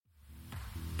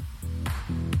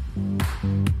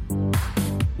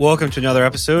Welcome to another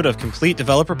episode of Complete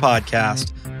Developer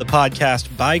Podcast, the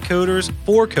podcast by coders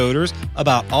for coders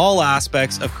about all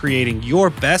aspects of creating your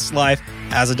best life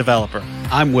as a developer.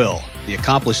 I'm Will, the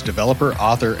accomplished developer,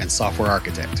 author, and software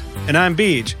architect. And I'm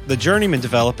Beej, the journeyman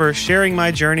developer sharing my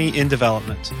journey in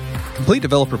development. Complete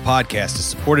Developer Podcast is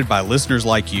supported by listeners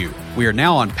like you. We are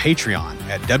now on Patreon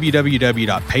at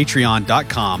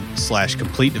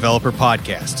www.patreon.com/Complete Developer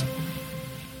Podcast.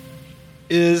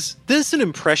 Is this an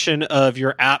impression of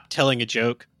your app telling a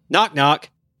joke? Knock, knock.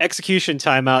 Execution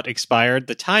timeout expired.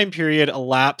 The time period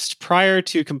elapsed prior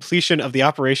to completion of the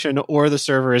operation or the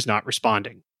server is not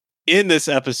responding. In this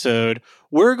episode,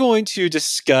 we're going to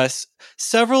discuss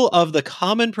several of the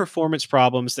common performance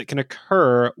problems that can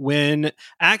occur when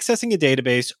accessing a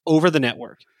database over the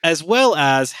network, as well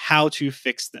as how to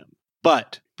fix them.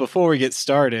 But before we get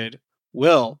started,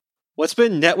 Will, what's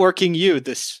been networking you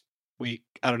this week?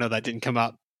 I don't know, that didn't come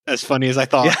out as funny as I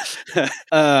thought.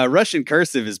 Yeah. Russian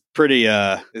cursive is pretty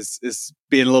is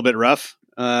being a little bit rough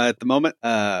at the moment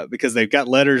because they've got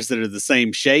letters that are the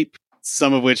same shape,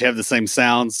 some of which have the same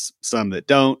sounds, some that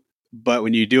don't. But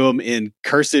when you do them in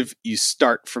cursive, you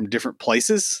start from different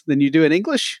places than you do in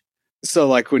English. So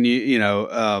like when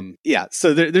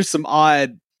so there's some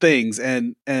odd things,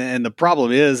 and the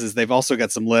problem is they've also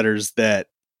got some letters that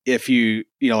if you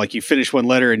finish one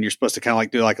letter and you're supposed to kind of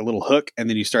like do like a little hook and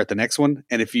then you start the next one.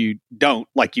 And if you don't,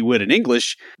 like you would in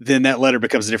English, then that letter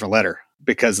becomes a different letter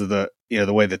because of the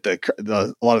way that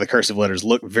a lot of the cursive letters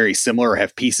look very similar or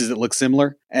have pieces that look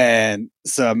similar. And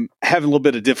so I'm having a little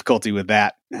bit of difficulty with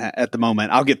that at the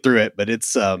moment. I'll get through it, but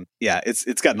it's gotten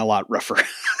a lot rougher.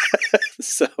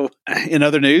 So in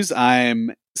other news,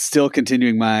 I'm still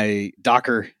continuing my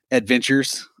Docker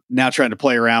adventures. Now trying to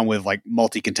play around with like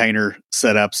multi-container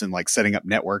setups and like setting up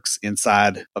networks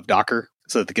inside of Docker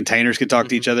so that the containers can talk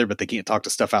to each other, but they can't talk to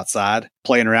stuff outside.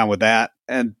 Playing around with that.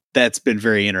 And that's been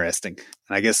very interesting.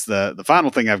 And I guess the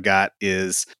final thing I've got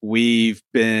is we've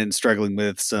been struggling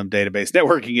with some database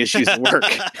networking issues at work.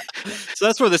 So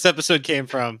that's where this episode came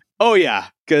from. Oh yeah.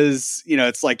 Cause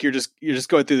it's like, you're just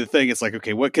going through the thing. It's like,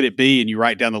 okay, what could it be? And you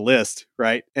write down the list,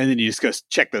 right? And then you just go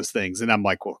check those things. And I'm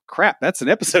like, well, crap, that's an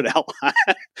episode outline.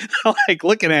 I'm like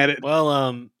looking at it. Well,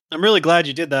 I'm really glad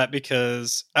you did that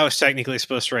because I was technically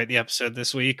supposed to write the episode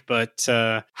this week, but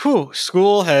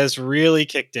school has really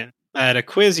kicked in. I had a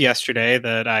quiz yesterday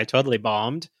that I totally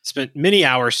bombed, spent many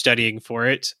hours studying for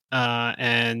it,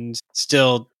 and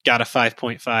still got a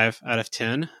 5.5 out of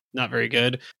 10. Not very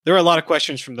good. There were a lot of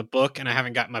questions from the book, and I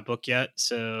haven't gotten my book yet,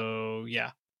 so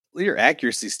yeah. Your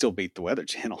accuracy still beat the Weather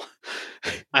Channel.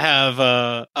 I have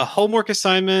a homework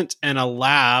assignment and a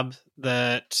lab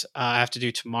that I have to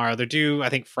do tomorrow. They're due, I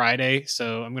think, Friday,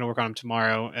 so I'm going to work on them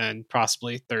tomorrow and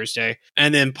possibly Thursday.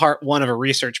 And then part one of a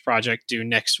research project due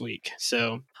next week.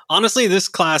 So honestly, this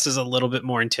class is a little bit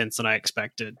more intense than I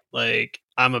expected. Like,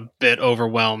 I'm a bit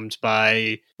overwhelmed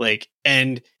by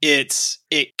and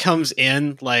it comes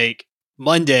in like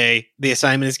Monday, the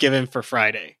assignment is given for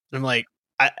Friday. And I'm like,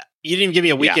 you didn't even give me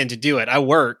a weekend to do it. I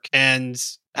work and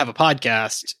have a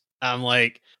podcast. I'm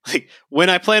like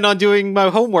when I planned on doing my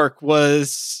homework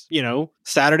was,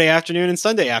 Saturday afternoon and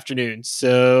Sunday afternoon.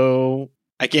 So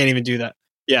I can't even do that.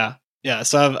 Yeah. Yeah.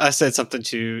 So I said something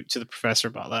to the professor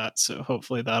about that. So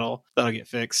hopefully that'll get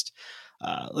fixed.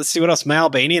 Let's see what else. My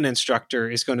Albanian instructor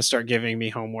is going to start giving me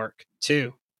homework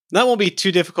too. That won't be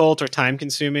too difficult or time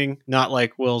consuming. Not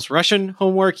like Will's Russian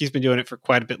homework. He's been doing it for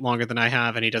quite a bit longer than I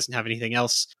have, and he doesn't have anything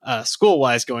else school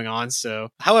wise going on. So,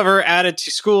 however, added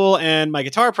to school and my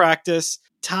guitar practice,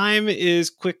 time is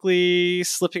quickly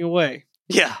slipping away.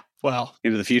 Yeah. Well,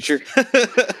 into the future.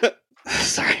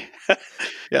 Sorry.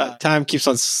 Yeah, time keeps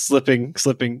on slipping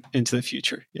into the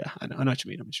future. Yeah, I know what you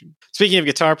mean. Speaking of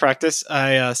guitar practice,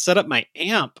 I set up my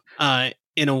amp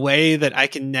in a way that I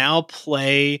can now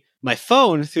play my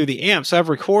phone through the amp. So I have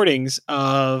recordings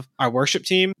of our worship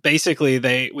team. Basically,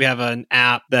 we have an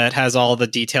app that has all the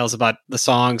details about the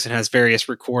songs and has various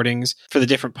recordings for the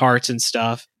different parts and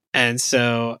stuff. And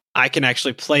so I can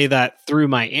actually play that through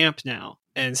my amp now.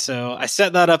 And so I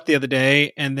set that up the other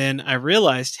day, and then I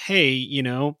realized, hey,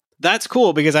 that's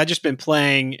cool because I just been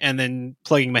playing and then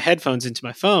plugging my headphones into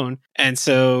my phone. And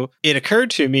so it occurred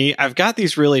to me, I've got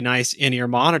these really nice in-ear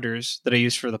monitors that I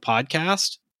use for the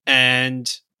podcast. And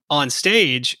on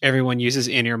stage, everyone uses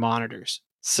in-ear monitors.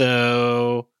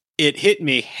 So it hit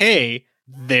me, hey,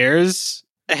 there's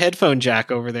a headphone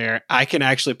jack over there. I can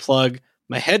actually plug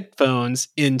my headphones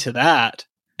into that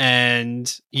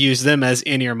and use them as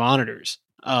in-ear monitors.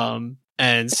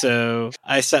 And so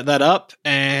I set that up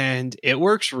and it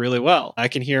works really well. I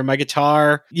can hear my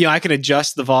guitar. I can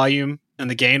adjust the volume and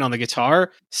the gain on the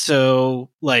guitar.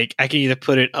 So like I can either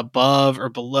put it above or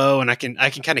below, and I can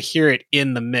kind of hear it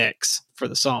in the mix for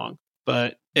the song.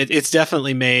 But it's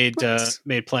definitely made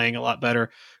playing a lot better.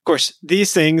 Of course,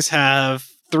 these things have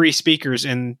 3 speakers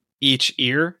in each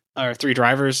ear, or 3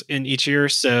 drivers in each ear.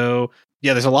 So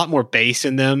yeah, there's a lot more bass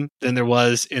in them than there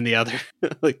was in the other,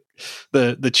 like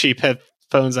the cheap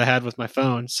headphones I had with my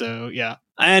phone. So yeah.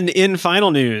 And in final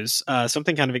news,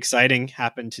 something kind of exciting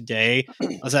happened today.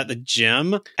 I was at the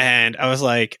gym and I was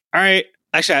like, all right,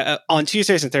 actually on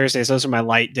Tuesdays and Thursdays, those are my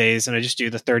light days. And I just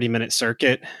do the 30-minute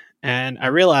circuit. And I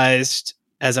realized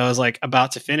as I was like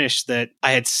about to finish that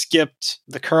I had skipped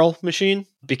the curl machine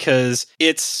because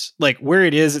it's like where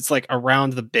it is, it's like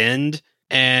around the bend,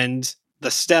 and the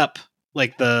step,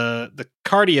 like the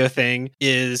cardio thing,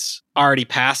 is already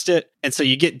past it. And so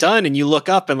you get done and you look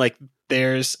up and like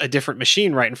there's a different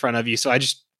machine right in front of you. So I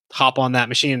just hop on that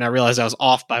machine and I realized I was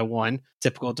off by 1,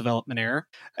 typical development error.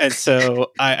 And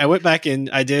so I went back and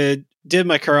I did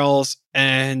my curls,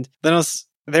 and then I was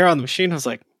there on the machine. I was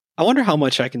like, I wonder how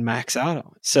much I can max out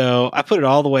on. So I put it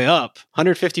all the way up,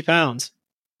 150 pounds.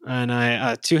 And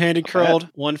I two-handed curled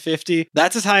 150.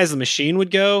 That's as high as the machine would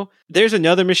go. There's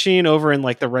another machine over in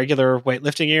like the regular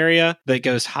weightlifting area that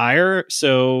goes higher.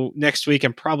 So next week,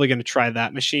 I'm probably going to try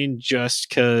that machine just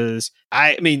because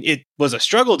I mean, it was a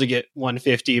struggle to get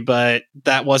 150, but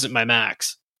that wasn't my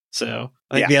max. So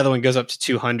I think the other one goes up to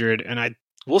 200, and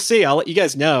we'll see. I'll let you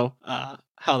guys know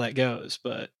how that goes.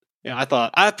 But yeah,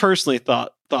 I personally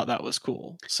thought that was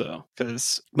cool. So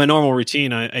because my normal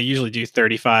routine, I usually do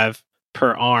 35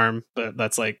 per arm, but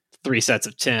that's like 3 sets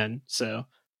of 10. So,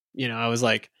 I was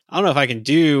like, I don't know if I can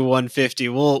do 150.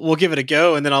 We'll give it a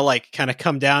go, and then I'll like kind of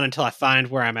come down until I find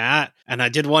where I'm at. And I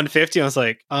did 150. I was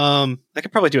like, I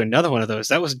could probably do another one of those.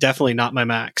 That was definitely not my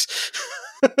max.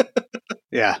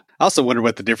 Yeah. I also wonder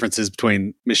what the difference is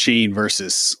between machine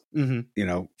versus,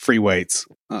 free weights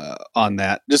on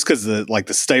that. Just because the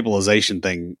stabilization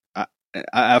thing,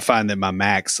 I find that my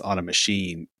max on a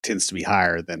machine tends to be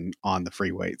higher than on the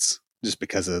free weights, just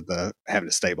because of the having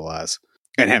to stabilize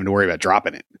and having to worry about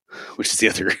dropping it, which is the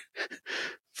other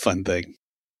fun thing.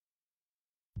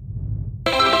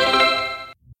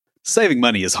 Saving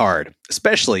money is hard,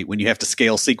 especially when you have to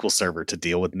scale SQL Server to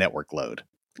deal with network load.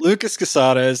 Lucas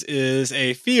Casares is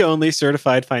a fee-only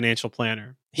certified financial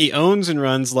planner. He owns and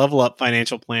runs Level Up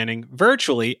Financial Planning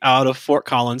virtually out of Fort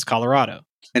Collins, Colorado.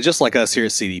 And just like us here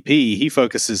at CDP, he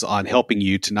focuses on helping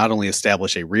you to not only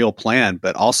establish a real plan,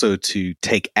 but also to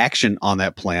take action on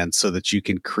that plan so that you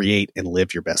can create and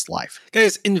live your best life.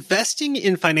 Guys, investing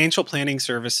in financial planning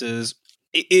services,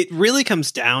 it really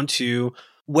comes down to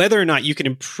whether or not you can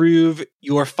improve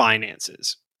your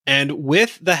finances. And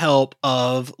with the help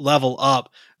of Level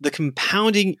Up, the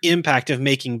compounding impact of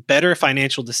making better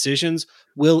financial decisions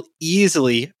will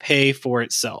easily pay for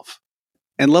itself.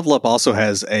 And Level Up also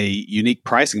has a unique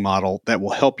pricing model that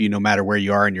will help you no matter where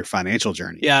you are in your financial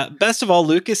journey. Yeah, best of all,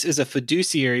 Lucas is a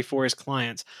fiduciary for his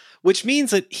clients, which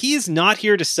means that he is not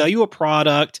here to sell you a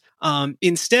product.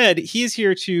 Instead, he is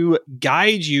here to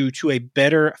guide you to a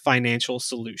better financial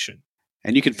solution.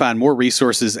 And you can find more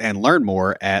resources and learn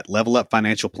more at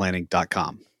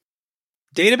levelupfinancialplanning.com.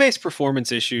 Database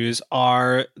performance issues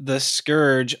are the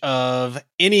scourge of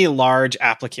any large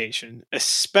application,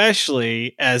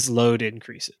 especially as load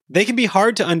increases. They can be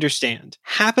hard to understand,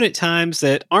 happen at times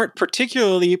that aren't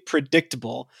particularly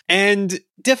predictable, and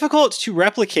difficult to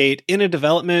replicate in a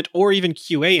development or even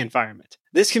QA environment.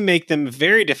 This can make them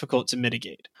very difficult to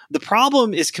mitigate. The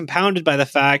problem is compounded by the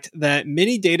fact that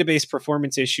many database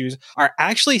performance issues are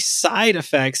actually side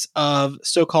effects of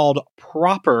so-called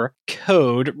proper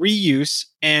code reuse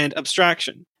and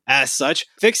abstraction. As such,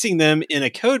 fixing them in a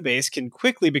code base can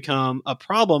quickly become a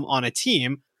problem on a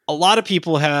team. A lot of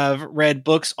people have read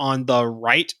books on the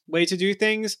right way to do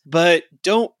things, but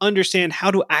don't understand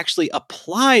how to actually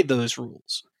apply those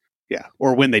rules. Yeah,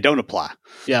 or when they don't apply.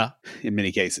 Yeah. In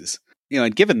many cases.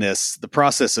 And given this, the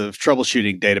process of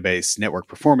troubleshooting database network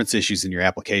performance issues in your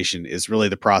application is really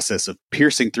the process of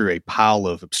piercing through a pile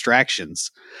of abstractions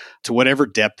to whatever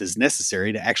depth is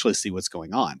necessary to actually see what's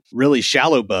going on. Really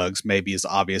shallow bugs may be as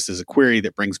obvious as a query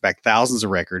that brings back thousands of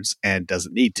records and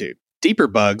doesn't need to. Deeper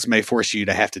bugs may force you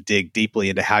to have to dig deeply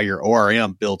into how your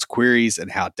ORM builds queries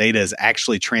and how data is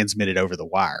actually transmitted over the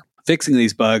wire. Fixing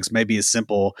these bugs may be as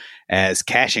simple as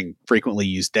caching frequently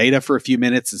used data for a few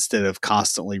minutes instead of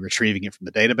constantly retrieving it from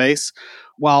the database,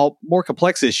 while more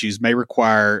complex issues may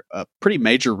require pretty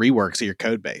major reworks of your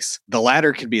code base. The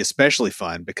latter can be especially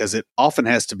fun because it often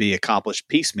has to be accomplished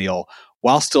piecemeal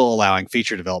while still allowing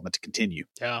feature development to continue.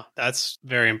 Yeah, that's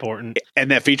very important.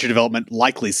 And that feature development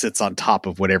likely sits on top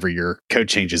of whatever your code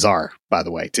changes are, by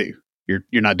the way, too.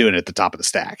 You're not doing it at the top of the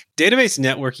stack. Database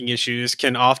networking issues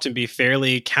can often be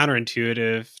fairly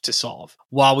counterintuitive to solve.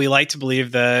 While we like to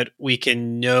believe that we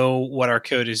can know what our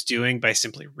code is doing by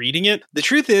simply reading it, the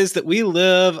truth is that we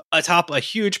live atop a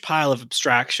huge pile of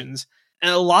abstractions,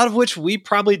 and a lot of which we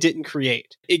probably didn't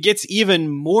create. It gets even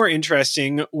more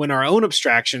interesting when our own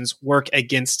abstractions work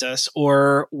against us,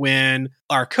 or when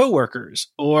our coworkers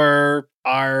or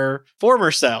our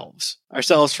former selves,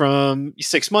 ourselves from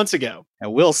 6 months ago.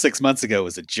 And Will 6 months ago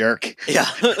was a jerk. Yeah.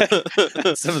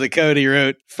 Some of the code he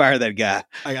wrote, fire that guy.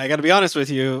 I got to be honest with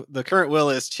you. The current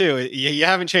Will is too. You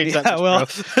haven't changed that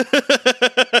much,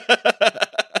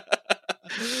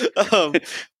 bro.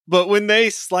 But when they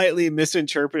slightly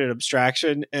misinterpret an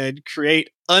abstraction and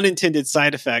create unintended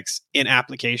side effects in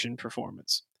application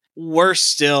performance. Worse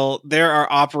still, there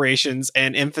are operations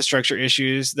and infrastructure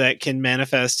issues that can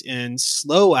manifest in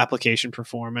slow application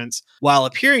performance while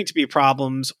appearing to be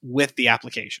problems with the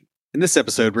application. In this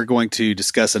episode, we're going to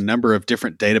discuss a number of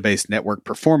different database network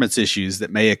performance issues that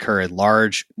may occur in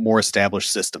large, more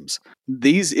established systems.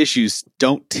 These issues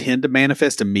don't tend to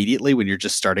manifest immediately when you're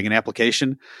just starting an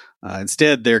application.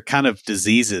 Instead, they're kind of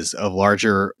diseases of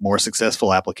larger, more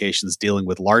successful applications dealing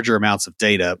with larger amounts of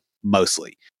data,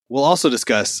 mostly. We'll also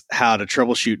discuss how to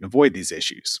troubleshoot and avoid these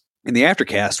issues. In the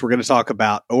aftercast, we're going to talk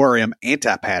about ORM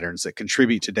anti-patterns that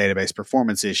contribute to database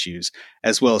performance issues,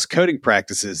 as well as coding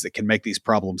practices that can make these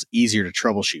problems easier to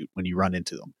troubleshoot when you run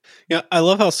into them. Yeah, I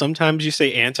love how sometimes you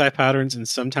say anti-patterns and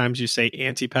sometimes you say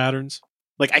anti-patterns.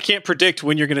 Like, I can't predict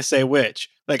when you're going to say which.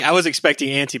 Like, I was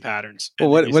expecting anti-patterns. Well,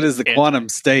 what is the quantum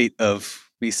state of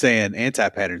me saying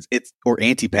anti-patterns? Or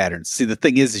anti-patterns. See, the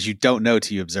thing is you don't know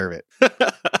till you observe it.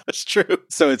 That's true.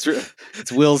 So it's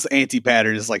Will's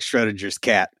anti-pattern is like Schrodinger's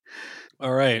cat.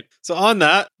 All right. So on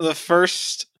that, the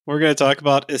first we're going to talk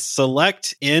about is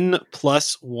select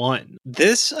n+1.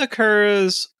 This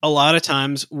occurs a lot of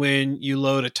times when you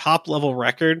load a top level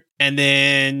record and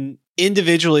then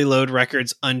individually load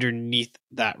records underneath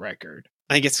that record.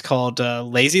 I think it's called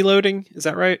lazy loading. Is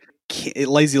that right?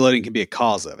 Lazy loading can be a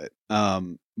cause of it.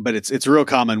 But it's real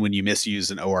common when you misuse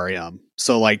an ORM.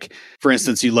 So like, for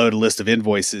instance, you load a list of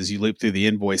invoices, you loop through the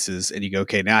invoices and you go,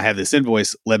 okay, now I have this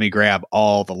invoice. Let me grab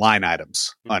all the line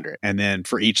items under it. And then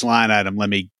for each line item, let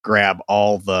me grab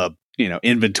all the,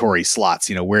 inventory slots,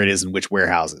 where it is in which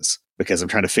warehouses, because I'm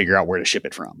trying to figure out where to ship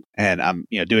it from. And I'm,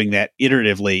 doing that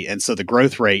iteratively. And so the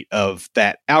growth rate of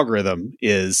that algorithm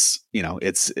is,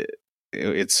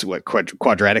 it's what,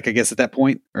 quadratic, I guess, at that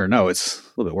point? Or no, it's a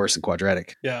little bit worse than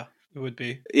quadratic. Yeah. It would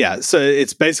be. Yeah. So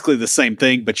it's basically the same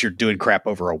thing, but you're doing crap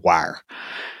over a wire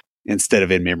instead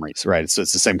of in memories, right? So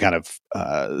it's the same kind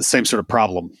of, same sort of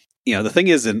problem. The thing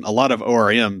is, in a lot of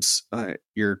ORMs,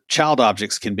 your child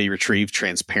objects can be retrieved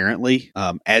transparently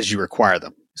as you require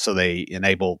them. So they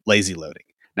enable lazy loading.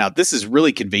 Now, this is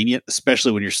really convenient,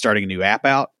 especially when you're starting a new app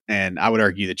out. And I would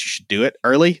argue that you should do it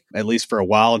early, at least for a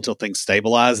while until things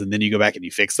stabilize. And then you go back and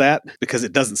you fix that because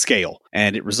it doesn't scale.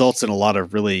 And it results in a lot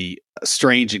of really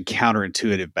strange and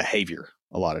counterintuitive behavior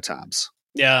a lot of times.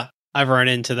 Yeah, I've run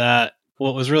into that.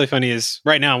 What was really funny is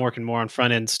right now I'm working more on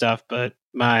front end stuff, but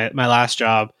my last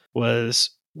job was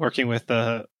working with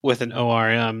an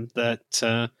ORM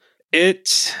that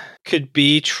it could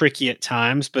be tricky at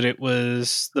times, but it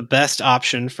was the best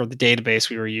option for the database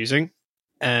we were using.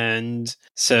 And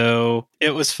so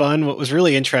it was fun. What was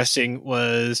really interesting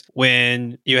was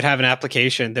when you would have an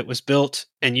application that was built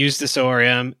and used this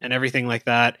ORM and everything like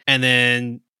that. And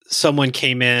then someone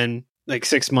came in like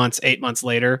 6 months, 8 months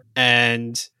later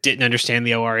and didn't understand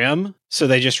the ORM. So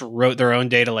they just wrote their own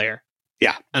data layer.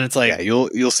 Yeah. And it's like, yeah,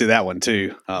 you'll see that one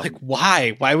too. Like,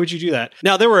 why would you do that?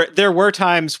 Now there were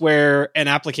times where an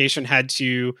application had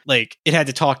to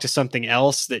talk to something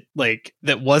else that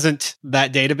wasn't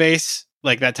that database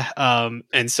like that.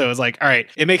 And so it's like, all right,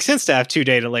 it makes sense to have two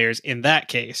data layers in that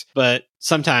case. But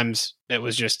sometimes it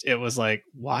was like,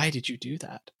 why did you do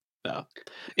that? So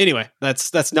anyway,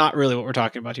 that's not really what we're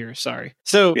talking about here. Sorry.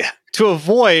 So yeah. To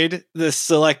avoid the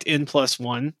select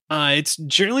n+1, it's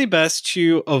generally best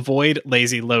to avoid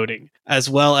lazy loading, as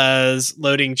well as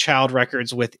loading child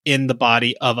records within the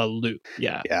body of a loop.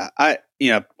 Yeah.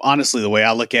 Yeah. Honestly, the way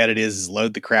I look at it is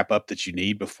load the crap up that you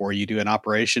need before you do an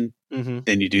operation. Mm-hmm.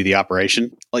 Then you do the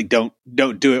operation. Like, don't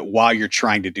do it while you're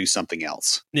trying to do something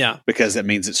else. Yeah. Because that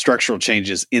means that structural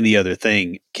changes in the other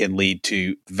thing can lead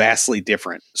to vastly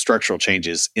different structural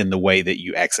changes in the way that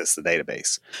you access the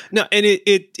database. No, and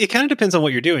it kind of depends on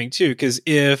what you're doing too. Because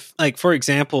if, like, for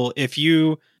example, if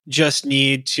you just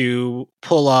need to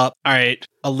pull up, all right,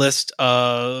 a list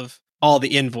of all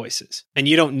the invoices, and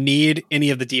you don't need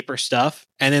any of the deeper stuff.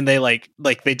 And then they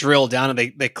they drill down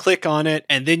and they click on it,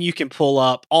 and then you can pull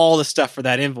up all the stuff for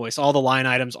that invoice, all the line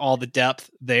items, all the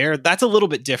depth there. That's a little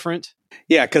bit different.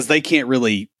 Yeah, because they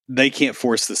can't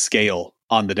force the scale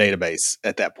on the database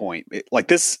at that point.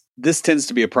 This tends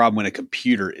to be a problem when a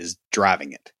computer is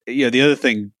driving it. The other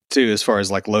thing too, as far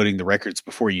as like loading the records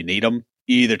before you need them,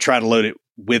 you either try to load it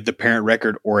with the parent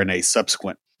record or in a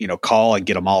subsequent, call and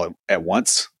get them all at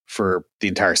once for the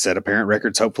entire set of parent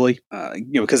records, hopefully,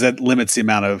 because that limits the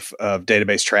amount of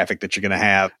database traffic that you're going to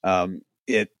have.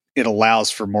 It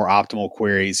allows for more optimal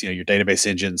queries. Your database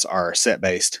engines are set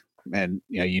based, and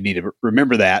you need to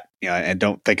remember that, and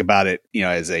don't think about it,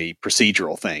 as a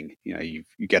procedural thing. You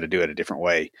got to do it a different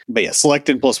way. But yeah, select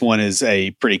N+1 is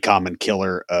a pretty common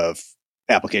killer of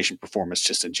application performance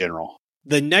just in general.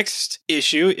 The next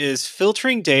issue is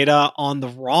filtering data on the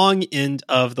wrong end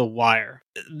of the wire.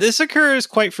 This occurs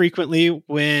quite frequently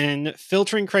when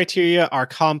filtering criteria are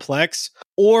complex,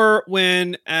 or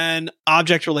when an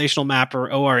object relational map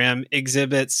or ORM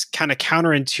exhibits kind of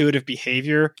counterintuitive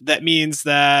behavior. That means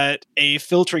that a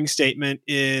filtering statement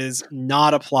is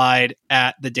not applied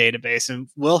at the database. And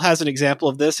Will has an example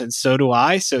of this, and so do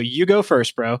I. So you go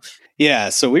first, bro. Yeah,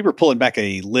 so we were pulling back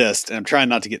a list, and I'm trying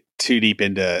not to get too deep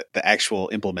into the actual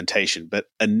implementation, but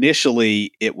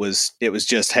initially it was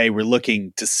just, hey, we're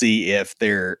looking to see if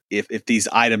these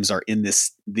items are in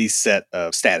these set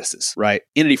of statuses, right?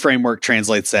 Entity Framework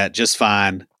translates that just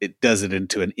fine. It does it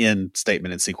into an end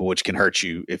statement in SQL, which can hurt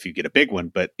you if you get a big one,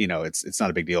 but it's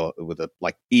not a big deal with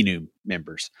like enum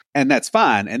members, and that's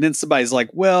fine. And then somebody's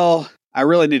like, well, I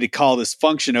really need to call this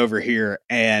function over here.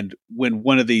 And when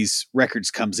one of these records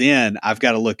comes in, I've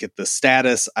got to look at the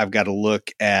status. I've got to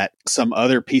look at some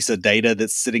other piece of data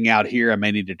that's sitting out here. I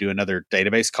may need to do another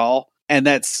database call. And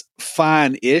that's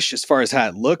fine-ish as far as how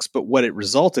it looks. But what it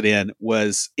resulted in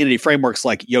was Entity Framework's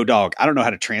like, yo, dog, I don't know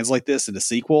how to translate this into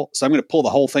SQL. So I'm going to pull the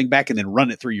whole thing back and then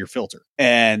run it through your filter.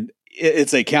 And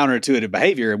it's a counterintuitive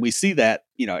behavior. And we see that,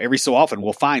 every so often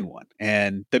we'll find one.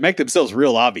 And they make themselves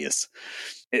real obvious.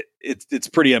 It's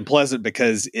pretty unpleasant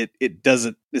because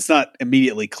it's not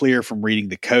immediately clear from reading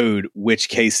the code which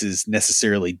cases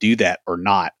necessarily do that or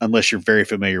not, unless you're very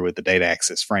familiar with the data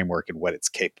access framework and what it's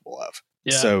capable of.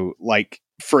 Yeah. So like,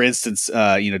 for instance,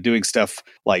 doing stuff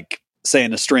like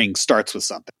saying a string starts with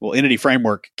something. Well, Entity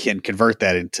Framework can convert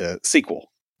that into SQL.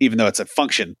 Even though it's a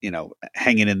function,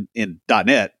 hanging in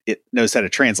 .NET, it knows how to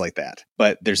translate that.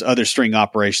 But there's other string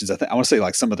operations. I want to say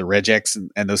like some of the regex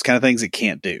and those kind of things it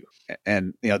can't do.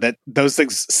 And that those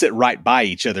things sit right by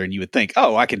each other, and you would think,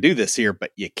 oh, I can do this here,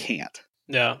 but you can't.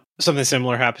 Yeah, something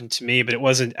similar happened to me, but it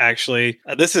wasn't actually.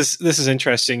 This is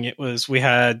interesting. It was we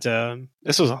had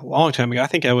this was a long time ago. I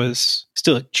think I was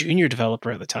still a junior developer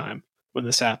at the time when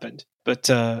this happened. But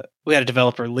we had a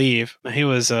developer leave. He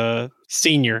was a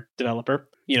senior developer.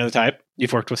 The type,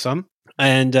 you've worked with some.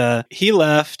 And he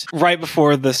left right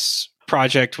before this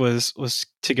project was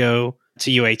to go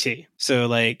to UAT. So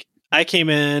like I came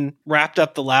in, wrapped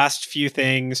up the last few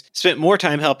things, spent more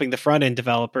time helping the front end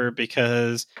developer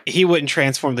because he wouldn't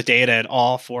transform the data at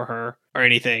all for her or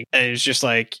anything. And it was just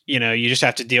like, you just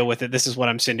have to deal with it. This is what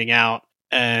I'm sending out.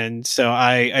 And so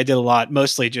I did a lot,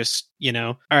 mostly just,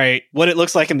 all right, what it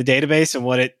looks like in the database and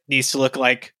what it needs to look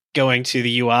like going to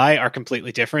the UI are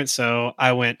completely different. So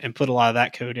I went and put a lot of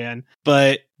that code in.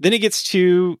 But then it gets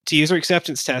to user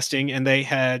acceptance testing, and we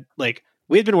had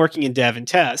been working in dev and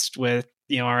test with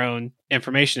our own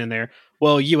information in there.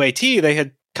 Well, UAT, they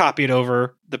had copied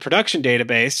over the production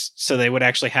database so they would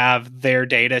actually have their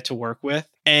data to work with.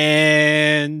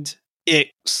 And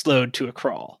it slowed to a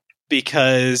crawl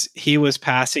because he was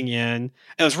passing in.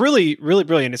 It was really, really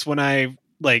brilliant. It's when I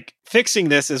fixing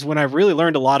this is when I really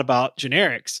learned a lot about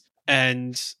generics,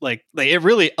 and it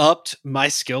really upped my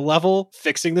skill level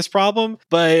fixing this problem.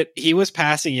 But he was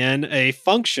passing in a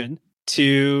function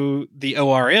to the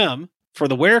ORM for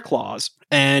the where clause,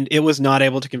 and it was not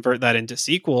able to convert that into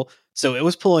SQL. So it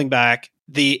was pulling back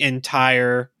the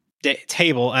entire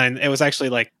table, and it was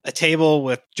actually a table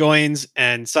with joins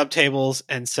and subtables,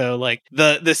 and so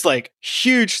this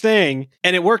huge thing,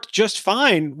 and it worked just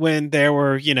fine when there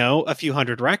were a few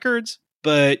hundred records.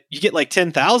 But you get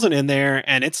 10,000 in there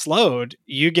and it's slowed.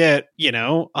 You get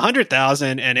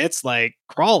 100,000 and it's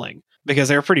crawling because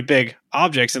they're pretty big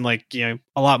objects and a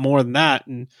lot more than that.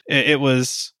 And it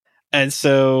was, and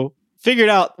so figured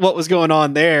out what was going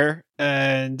on there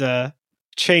and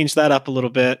changed that up a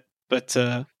little bit. But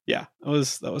yeah,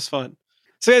 that was fun.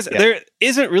 So guys, There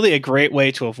isn't really a great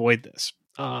way to avoid this.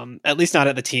 at least not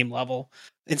at the team level.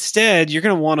 Instead, you're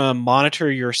going to want to monitor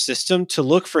your system to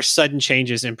look for sudden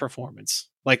changes in performance.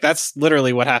 Like that's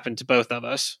literally what happened to both of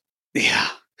us. Yeah.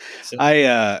 So,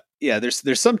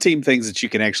 there's some team things that you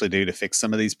can actually do to fix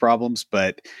some of these problems,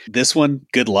 but this one,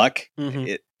 good luck.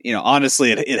 It,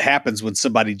 honestly, it happens when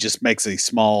somebody just makes a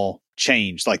small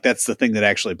change. Like that's the thing that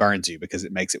actually burns you because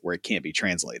it makes it where it can't be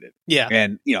translated. Yeah.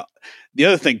 And, the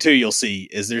other thing too, you'll see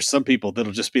is there's some people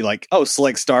that'll just be like, oh,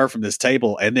 select star from this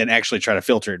table and then actually try to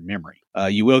filter it in memory.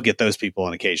 You will get those people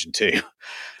on occasion too.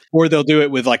 Or they'll do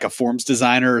it with like a forms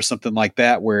designer or something like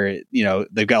that, where,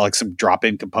 they've got like some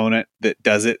drop-in component that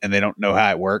does it and they don't know how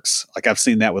it works. Like I've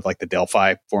seen that with like the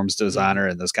Delphi forms designer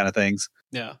and those kind of things.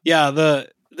 Yeah. Yeah.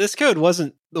 This code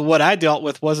what I dealt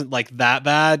with wasn't like that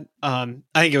bad. I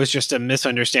think it was just a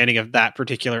misunderstanding of that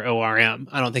particular ORM.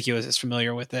 I don't think he was as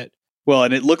familiar with it. Well,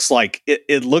 and it looks like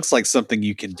it looks like something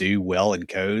you can do well in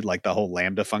code, like the whole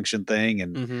Lambda function thing.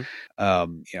 And,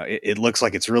 it looks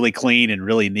like it's really clean and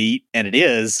really neat. And it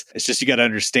is. It's just you got to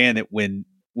understand that when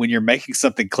you're making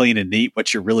something clean and neat,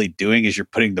 what you're really doing is you're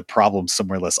putting the problem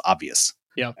somewhere less obvious.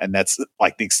 Yeah. And that's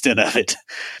like the extent of it.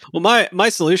 Well, my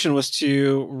solution was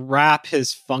to wrap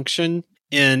his function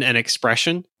in an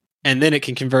expression, and then it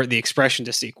can convert the expression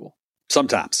to SQL.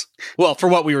 Sometimes. Well, for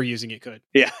what we were using, it could.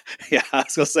 Yeah. Yeah. I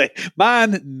was going to say,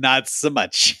 mine, not so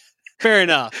much. Fair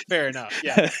enough.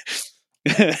 Yeah.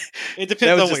 It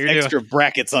depends on what you're extra doing.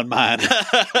 Brackets on mine.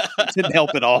 It didn't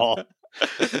help at all.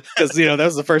 Because, that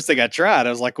was the first thing I tried. I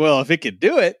was like, well, if it could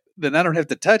do it, then I don't have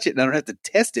to touch it and I don't have to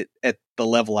test it at the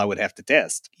level I would have to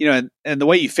test. And the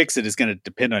way you fix it is going to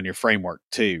depend on your framework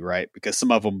too, right? Because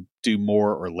some of them do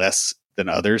more or less than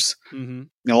others. Mm-hmm.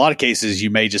 In a lot of cases, you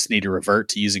may just need to revert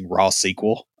to using raw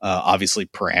SQL, obviously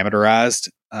parameterized,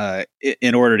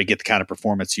 in order to get the kind of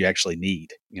performance you actually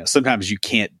need. Sometimes you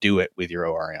can't do it with your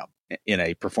ORM in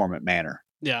a performant manner.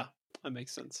 Yeah, that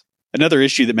makes sense. Another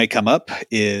issue that may come up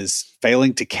is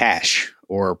failing to cache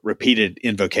or repeated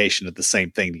invocation of the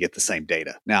same thing to get the same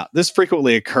data. Now, this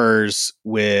frequently occurs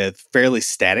with fairly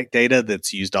static data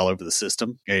that's used all over the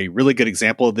system. A really good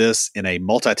example of this in a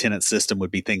multi-tenant system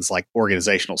would be things like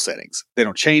organizational settings. They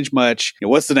don't change much.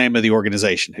 What's the name of the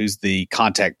organization? Who's the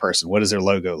contact person? What does their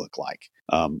logo look like?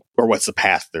 Or what's the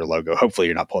path of their logo? Hopefully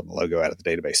you're not pulling the logo out of the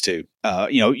database too.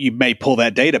 You may pull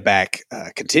that data back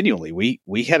continually.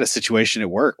 We had a situation at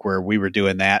work where we were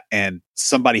doing that and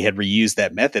somebody had reused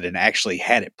that method and actually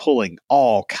had it pulling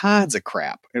all kinds of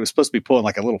crap. It was supposed to be pulling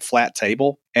like a little flat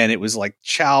table and it was like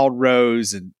child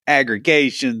rows and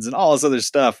aggregations and all this other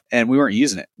stuff. And we weren't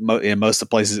using it. In most of the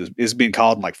places, it was being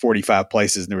called in like 45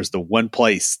 places. And there was the one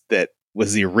place that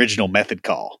was the original method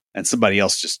call. And somebody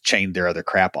else just chained their other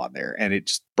crap on there. And it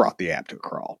just brought the app to a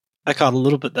crawl. I caught a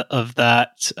little bit of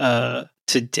that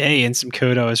today in some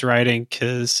code I was writing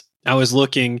because I was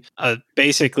looking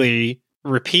basically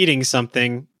repeating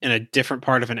something in a different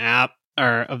part of an app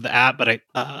or of the app, but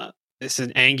it's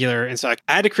an Angular. And so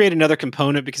I had to create another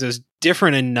component because it was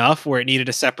different enough where it needed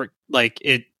a separate, like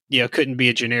it, couldn't be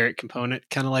a generic component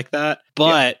kind of like that.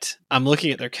 But I'm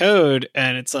looking at their code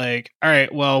and it's like, all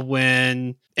right, well,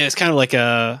 when it's kind of like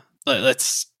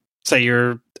let's say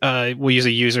we'll use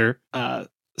a user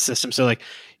system. So like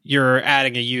you're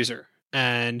adding a user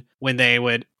and when they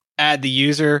would add the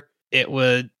user, it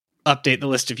would update the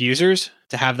list of users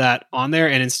to have that on there.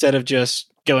 And instead of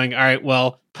just going, all right,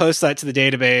 well, post that to the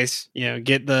database,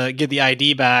 get the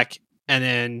ID back and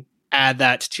then add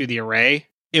that to the array,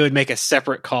 it would make a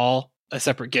separate call, a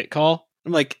separate get call.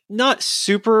 I'm like, not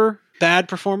super bad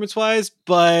performance wise,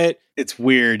 but it's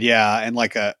weird. Yeah. And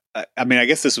like I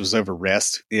guess this was over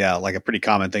REST. Yeah. Like a pretty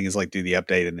common thing is like do the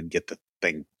update and then get the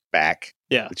thing back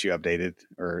that you updated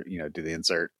or, do the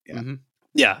insert. Yeah. Mm-hmm.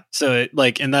 Yeah. So it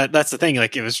and that's the thing,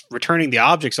 like it was returning the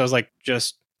object. So I was like,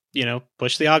 just,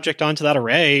 push the object onto that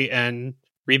array and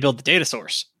rebuild the data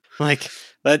source. Like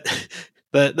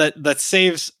that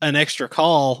saves an extra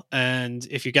call. And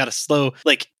if you got a slow,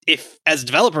 like if as a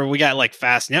developer, we got like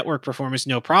fast network performance,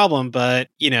 no problem. But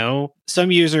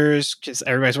some users, because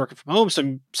everybody's working from home,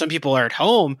 some people are at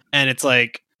home and it's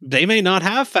like, they may not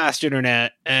have fast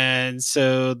internet. And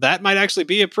so that might actually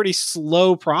be a pretty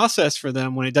slow process for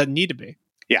them when it doesn't need to be.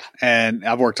 Yeah. And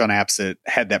I've worked on apps that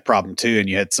had that problem too. And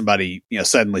you had somebody,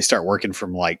 suddenly start working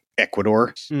from like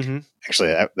Ecuador. Mm-hmm.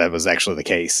 Actually, that was actually the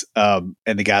case. And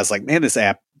the guy's like, man, this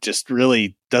app just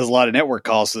really does a lot of network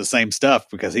calls to the same stuff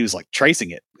because he was like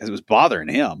tracing it because it was bothering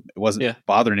him. It wasn't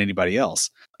bothering anybody else.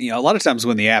 A lot of times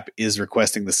when the app is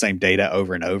requesting the same data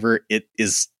over and over, it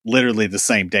is literally the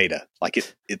same data. Like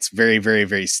it's very, very,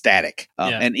 very static.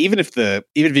 And even if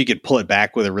you could pull it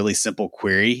back with a really simple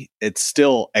query, it's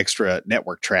still extra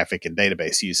network traffic and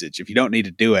database usage. If you don't need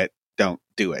to do it, don't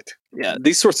do it. Yeah,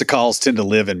 these sorts of calls tend to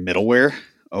live in middleware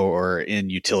or in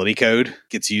utility code,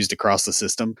 gets used across the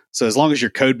system. So as long as your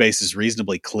code base is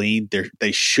reasonably clean,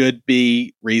 they should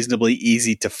be reasonably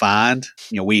easy to find.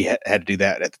 We had to do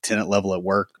that at the tenant level at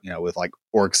work, with like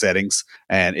org settings.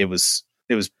 And it was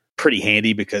pretty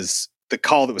handy because the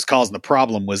call that was causing the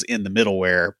problem was in the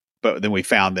middleware, but then we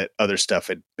found that other stuff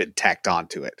had been tacked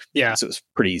onto it. Yeah. So it was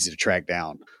pretty easy to track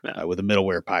down with a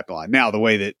middleware pipeline. Now, the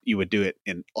way that you would do it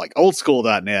in like old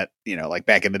school.net, like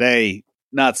back in the day,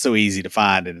 not so easy to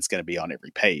find, and it's going to be on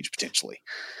every page potentially.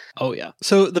 Oh, yeah.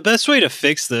 So the best way to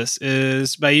fix this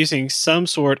is by using some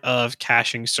sort of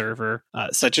caching server,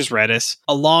 such as Redis,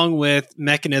 along with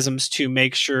mechanisms to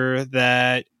make sure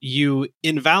that you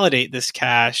invalidate this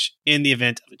cache in the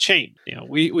event of a change.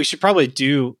 We should probably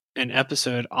do an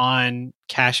episode on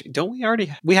caching. Don't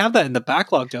we we have that in the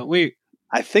backlog, don't we?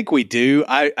 I think we do.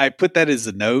 I put that as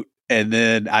a note. And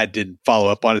then I didn't follow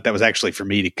up on it. That was actually for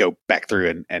me to go back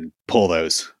through and pull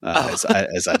those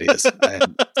as ideas.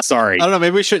 Sorry. I don't know.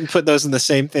 Maybe we shouldn't put those in the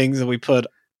same things that we put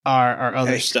our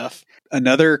other stuff.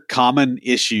 Another common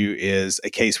issue is a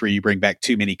case where you bring back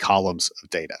too many columns of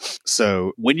data.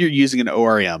 So when you're using an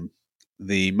ORM,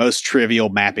 the most trivial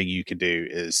mapping you can do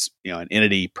is an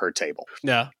entity per table.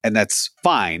 Yeah. And that's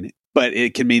fine, but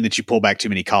it can mean that you pull back too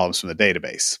many columns from the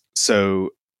database.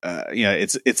 So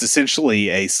it's essentially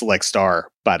a select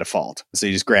star by default. So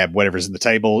you just grab whatever's in the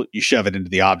table, you shove it into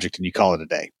the object, and you call it a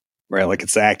day. Right? Like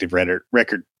it's the active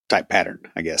record type pattern,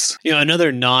 I guess.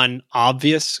 Another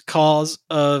non-obvious cause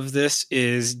of this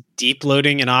is deep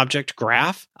loading an object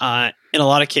graph. In a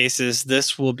lot of cases,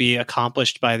 this will be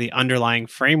accomplished by the underlying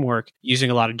framework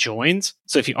using a lot of joins.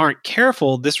 So if you aren't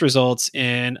careful, this results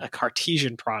in a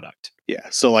Cartesian product. Yeah.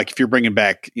 So like if you're bringing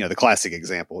back, the classic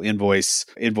example, invoice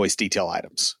detail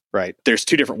items, right? There's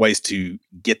two different ways to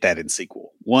get that in SQL.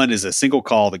 One is a single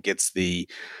call that gets the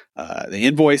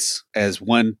invoice as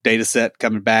one data set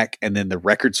coming back, and then the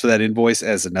records for that invoice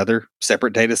as another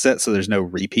separate data set. So there's no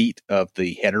repeat of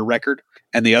the header record.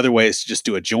 And the other way is to just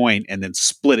do a join and then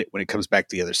split it when it comes back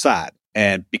to the other side.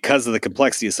 And because of the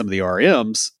complexity of some of the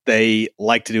RMs, they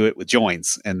like to do it with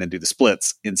joins and then do the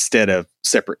splits instead of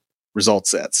separate result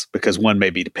sets, because one may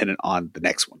be dependent on the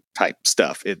next one type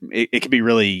stuff. It can be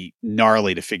really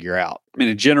gnarly to figure out. I mean,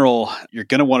 in general, you're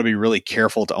going to want to be really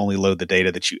careful to only load the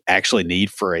data that you actually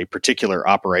need for a particular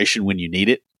operation when you need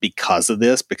it because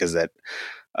that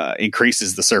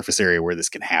increases the surface area where this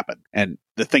can happen. And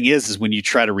the thing is when you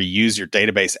try to reuse your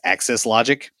database access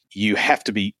logic, you have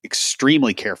to be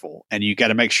extremely careful, and you got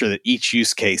to make sure that each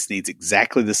use case needs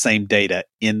exactly the same data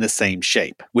in the same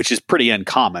shape, which is pretty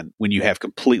uncommon when you have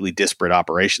completely disparate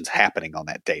operations happening on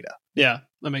that data. Yeah,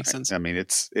 that makes sense. I mean,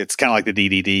 it's kind of like the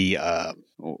DDD.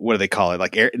 What do they call it?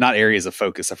 Like not areas of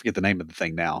focus. I forget the name of the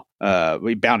thing now.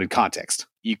 Bounded context.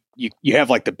 You have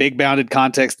like the big bounded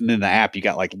context, and then the app you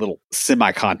got like little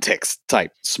semi-context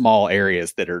type small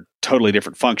areas that are totally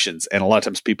different functions. And a lot of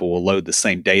times people will load the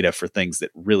same data for things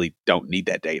that really don't need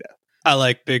that data. I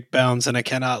like big bounds, and I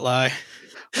cannot lie.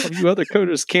 Well, you other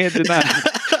coders can't deny.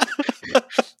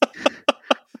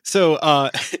 So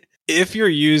if you're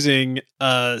using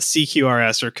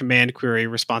CQRS or command query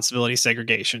responsibility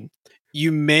segregation, you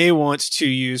may want to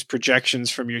use projections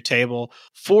from your table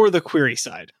for the query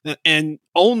side and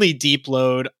only deep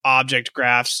load object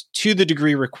graphs to the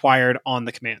degree required on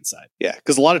the command side. Yeah,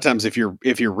 because a lot of times if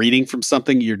you're reading from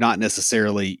something, you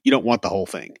don't want the whole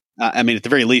thing. I mean, at the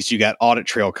very least, you got audit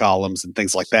trail columns and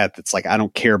things like that. That's like, I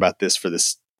don't care about this for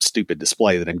this stupid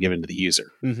display that I'm giving to the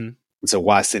user. Mm-hmm. And so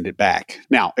why send it back?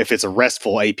 Now, if it's a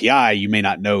RESTful API, you may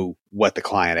not know what the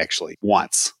client actually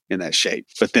wants in that shape.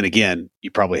 But then again, you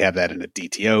probably have that in a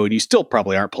DTO, and you still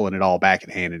probably aren't pulling it all back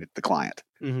and handing it to the client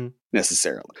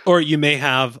necessarily. Or you may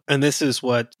have, and this is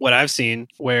what I've seen,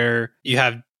 where you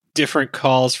have different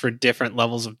calls for different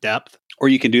levels of depth. Or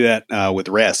you can do that with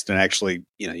REST and actually,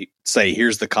 you say,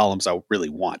 here's the columns I really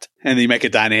want. And then you make a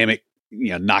dynamic,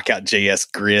 knockout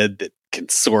JS grid that can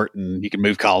sort, and you can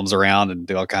move columns around and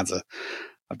do all kinds of.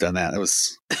 I've done that. That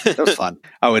was fun.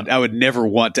 I would never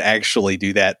want to actually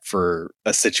do that for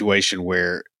a situation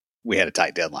where we had a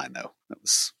tight deadline, though. That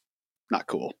was not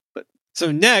cool. But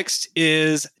so next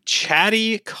is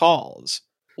chatty calls.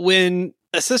 When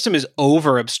a system is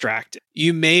over abstracted,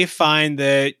 you may find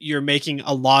that you're making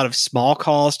a lot of small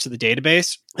calls to the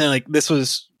database. And like this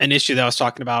was an issue that I was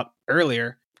talking about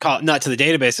earlier. Not to the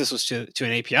database, this was to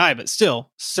an API, but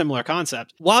still similar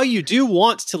concept. While you do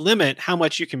want to limit how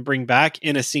much you can bring back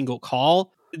in a single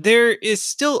call, there is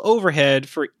still overhead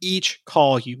for each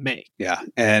call you make. Yeah.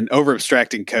 And over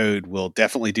abstracting code will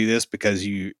definitely do this because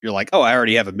you're like, oh, I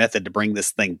already have a method to bring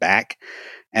this thing back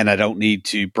and I don't need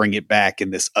to bring it back in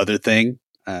this other thing.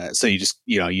 So you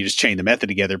just chain the method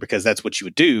together because that's what you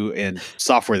would do in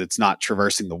software that's not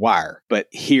traversing the wire. But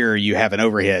here you have an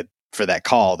overhead for that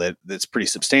call that's pretty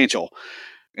substantial.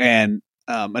 And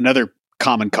another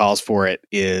common cause for it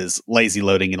is lazy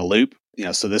loading in a loop.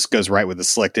 So this goes right with the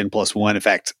select n plus one. In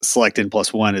fact, select n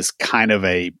plus one is kind of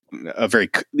a very,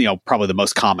 probably the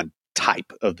most common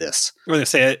type of this. I'm going to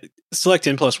say select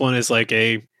n plus one is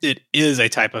it is a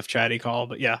type of chatty call,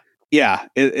 but yeah. Yeah,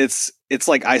 it's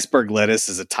like iceberg lettuce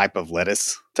is a type of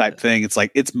lettuce type thing. It's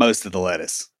like it's most of the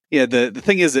lettuce. Yeah, the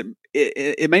thing is that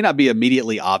it may not be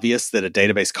immediately obvious that a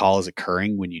database call is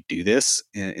occurring when you do this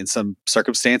in some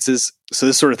circumstances. So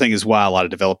this sort of thing is why a lot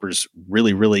of developers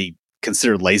really, really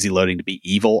consider lazy loading to be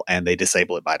evil and they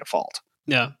disable it by default.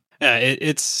 Yeah.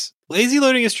 It's lazy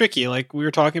loading is tricky. Like we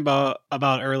were talking about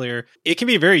earlier, it can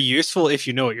be very useful if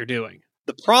you know what you're doing.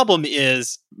 The problem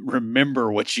is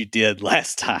remember what you did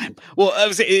last time. Well, I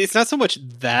was saying, it's not so much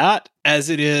that as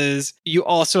it is you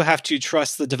also have to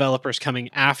trust the developers coming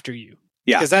after you.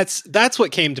 Yeah, because that's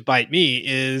what came to bite me.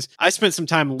 Is I spent some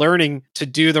time learning to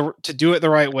do it the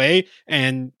right way,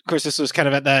 and of course this was kind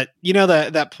of at that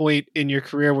that point in your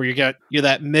career where you're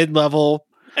that mid-level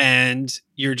and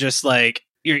you're just like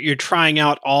you're trying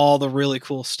out all the really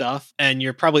cool stuff and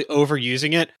you're probably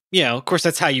overusing it. Of course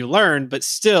that's how you learn, but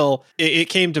still it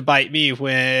came to bite me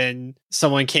when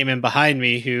someone came in behind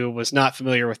me who was not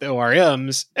familiar with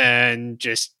ORMs and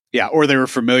just or they were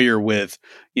familiar with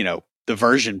the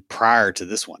version prior to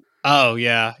this one. Oh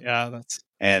yeah,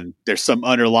 and there's some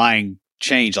underlying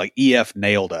change. Like EF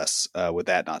nailed us with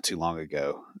that not too long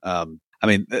ago.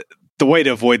 The way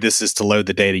to avoid this is to load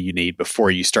the data you need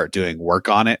before you start doing work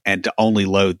on it and to only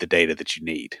load the data that you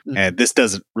need. Mm-hmm. And this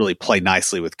doesn't really play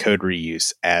nicely with code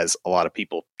reuse as a lot of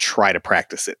people try to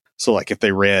practice it. So like if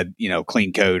they read,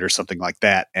 clean code or something like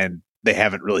that, and they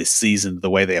haven't really seasoned the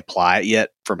way they apply it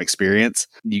yet from experience,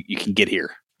 you can get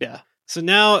here. Yeah. So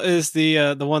now is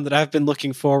the one that I've been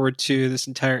looking forward to this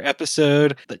entire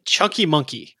episode, the chunky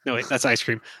monkey. No, wait, that's ice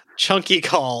cream. Chunky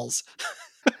calls.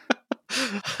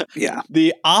 Yeah.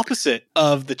 The opposite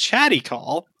of the chatty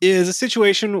call is a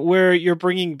situation where you're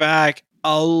bringing back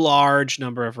a large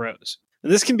number of rows. And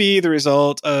this can be the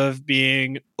result of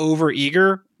being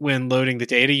overeager when loading the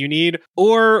data you need,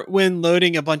 or when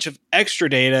loading a bunch of extra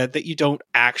data that you don't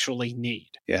actually need.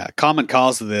 Yeah, common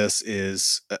cause of this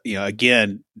is,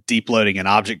 again, deep loading an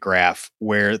object graph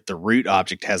where the root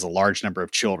object has a large number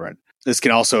of children. This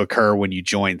can also occur when you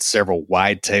join several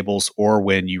wide tables or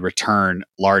when you return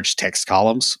large text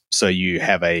columns. So you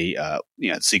have a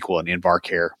SQL and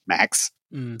nvarchar max.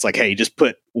 It's like, hey, just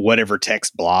put whatever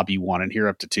text blob you want in here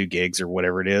up to 2 gigs or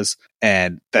whatever it is.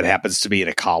 And that happens to be in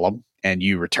a column and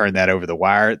you return that over the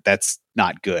wire. That's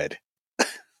not good.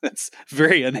 That's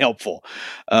very unhelpful.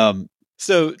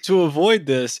 So to avoid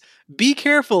this, be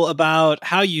careful about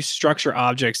how you structure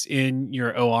objects in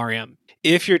your ORM.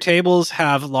 If your tables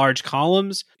have large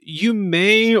columns, you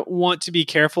may want to be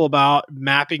careful about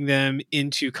mapping them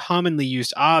into commonly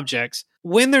used objects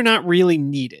when they're not really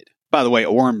needed. By the way,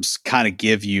 ORMs kind of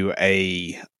give you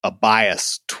a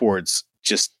bias towards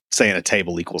just saying a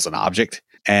table equals an object.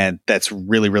 And that's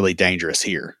really, really dangerous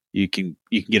here. You can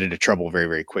get into trouble very,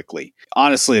 very quickly.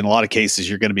 Honestly, in a lot of cases,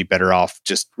 you're going to be better off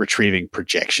just retrieving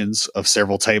projections of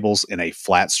several tables in a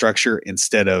flat structure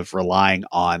instead of relying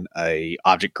on a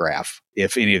object graph.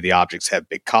 If any of the objects have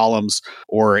big columns,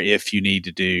 or if you need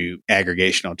to do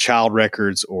aggregation on child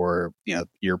records, or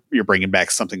you're bringing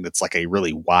back something that's like a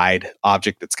really wide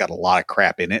object that's got a lot of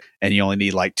crap in it, and you only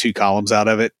need like 2 columns out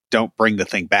of it, don't bring the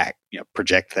thing back.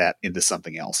 Project that into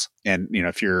something else. And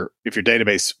if your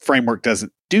database framework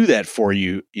doesn't do that for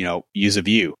you, use a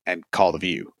view and call the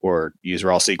view, or use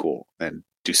raw SQL and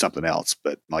do something else.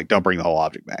 But don't bring the whole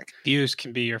object back. Views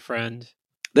can be your friend.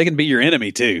 They can be your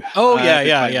enemy too. Oh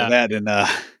yeah. That and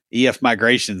EF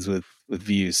migrations with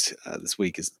views this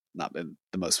week has not been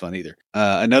the most fun either.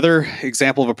 Another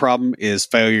example of a problem is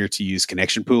failure to use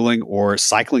connection pooling or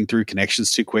cycling through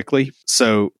connections too quickly.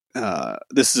 So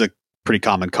this is a pretty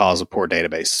common cause of poor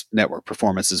database network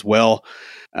performance as well.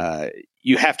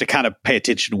 You have to kind of pay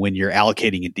attention when you're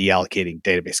allocating and deallocating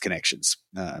database connections.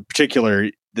 In particular,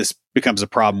 this becomes a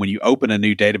problem when you open a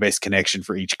new database connection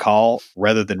for each call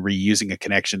rather than reusing a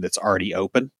connection that's already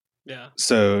open. Yeah.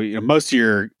 So most of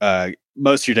your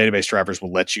database drivers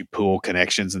will let you pool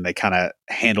connections, and they kind of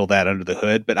handle that under the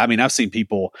hood. But I mean, I've seen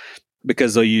people,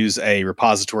 because they'll use a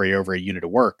repository over a unit of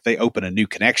work, they open a new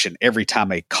connection every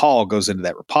time a call goes into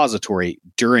that repository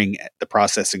during the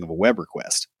processing of a web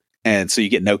request. And so you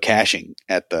get no caching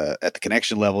at the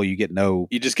connection level. You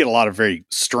just get a lot of very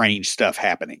strange stuff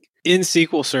happening. In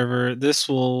SQL Server, this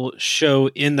will show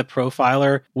in the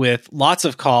profiler with lots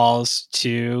of calls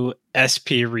to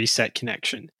SP reset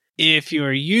connection. If you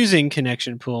are using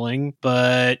connection pooling,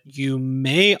 but you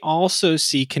may also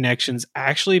see connections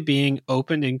actually being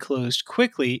opened and closed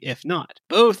quickly if not.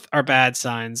 Both are bad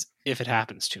signs if it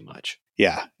happens too much.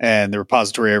 Yeah, and the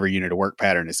repository over unit of work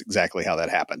pattern is exactly how that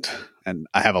happened. And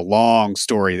I have a long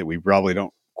story that we probably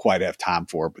don't quite have time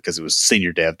for because it was a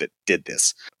senior dev that did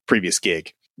this previous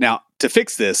gig. Now, to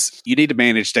fix this, you need to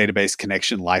manage database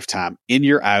connection lifetime in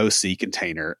your IOC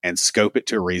container and scope it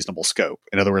to a reasonable scope.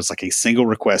 In other words, like a single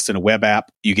request in a web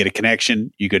app, you get a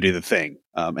connection, you go do the thing.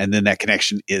 And then that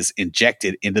connection is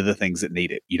injected into the things that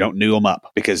need it. You don't new them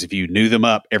up, because if you new them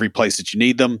up every place that you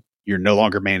need them, you're no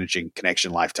longer managing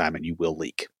connection lifetime and you will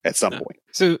leak at some point.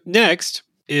 So next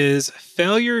is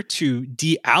failure to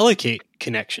deallocate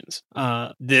connections.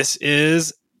 This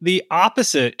is the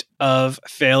opposite of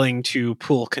failing to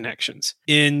pool connections.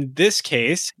 In this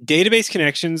case, database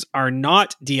connections are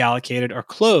not deallocated or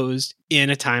closed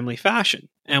in a timely fashion.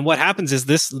 And what happens is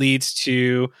this leads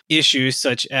to issues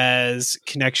such as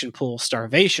connection pool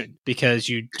starvation, because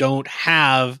you don't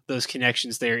have those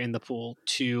connections there in the pool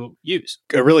to use.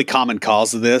 A really common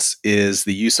cause of this is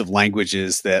the use of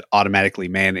languages that automatically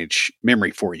manage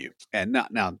memory for you. And now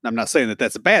I'm not saying that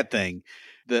that's a bad thing.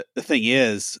 The thing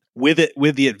is, with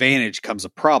the advantage comes a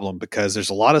problem, because there's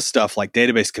a lot of stuff like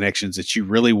database connections that you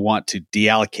really want to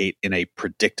deallocate in a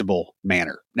predictable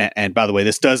manner. And by the way,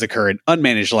 this does occur in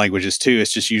unmanaged languages too.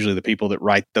 It's just usually the people that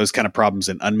write those kind of problems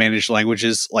in unmanaged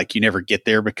languages, like, you never get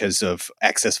there because of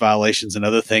access violations and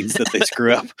other things that they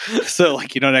screw up. So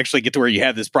like, you don't actually get to where you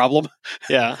have this problem.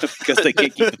 Yeah. Because they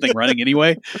can't keep the thing running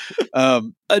anyway.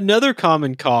 Another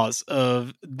common cause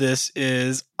of this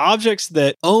is objects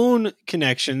that own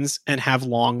connections and have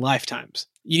long lifetimes.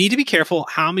 You need to be careful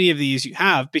how many of these you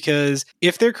have, because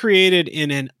if they're created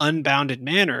in an unbounded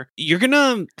manner, you're going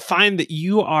to find that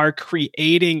you are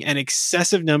creating an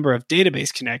excessive number of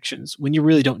database connections when you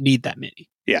really don't need that many.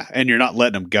 Yeah, and you're not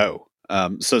letting them go.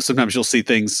 So sometimes you'll see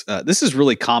things. This is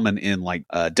really common in like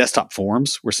desktop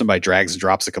forums, where somebody drags and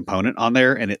drops a component on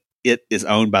there, and it is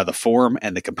owned by the forum,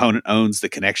 and the component owns the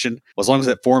connection. Well, as long as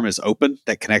that forum is open,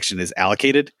 that connection is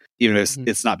allocated, even if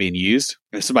it's not being used.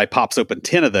 If somebody pops open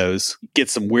 10 of those, get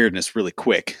some weirdness really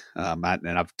quick. And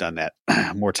I've done that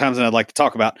more times than I'd like to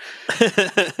talk about.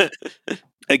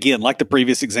 Again, like the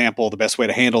previous example, the best way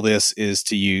to handle this is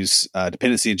to use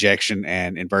dependency injection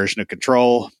and inversion of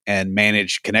control, and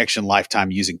manage connection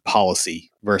lifetime using policy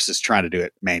versus trying to do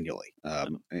it manually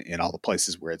in all the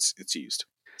places where it's used.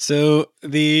 So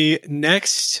the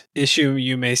next issue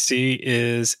you may see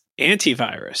is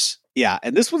antivirus. Yeah,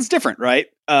 and this one's different, right?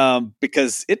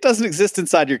 Because it doesn't exist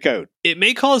inside your code. It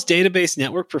may cause database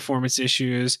network performance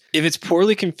issues if it's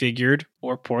poorly configured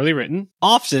or poorly written.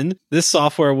 Often, this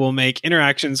software will make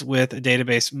interactions with a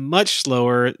database much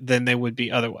slower than they would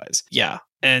be otherwise. Yeah.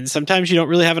 And sometimes you don't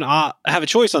really have a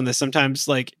choice on this. Sometimes,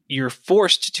 like, you're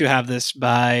forced to have this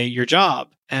by your job.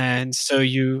 And so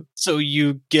you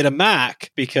get a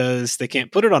Mac because they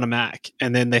can't put it on a Mac,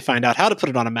 and then they find out how to put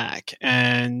it on a Mac,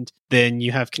 and then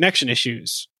you have connection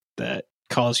issues that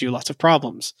cause you lots of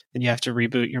problems, and you have to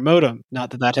reboot your modem. Not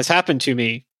that that has happened to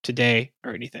me today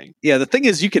or anything. Yeah, the thing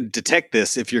is, you can detect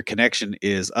this if your connection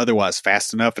is otherwise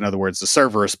fast enough. In other words, the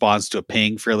server responds to a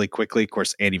ping fairly quickly. Of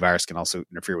course, antivirus can also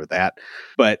interfere with that.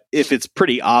 But if it's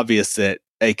pretty obvious that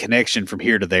a connection from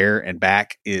here to there and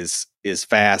back is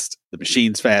fast, the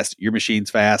machine's fast, your machine's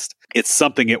fast, it's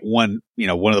something at one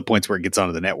of the points where it gets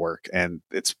onto the network, and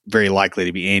it's very likely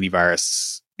to be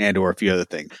antivirus and or a few other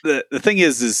things. The thing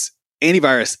is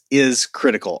antivirus is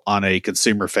critical on a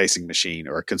consumer-facing machine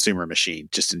or a consumer machine,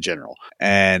 just in general.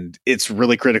 And it's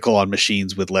really critical on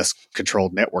machines with less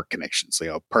controlled network connections.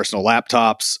 Personal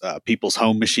laptops, people's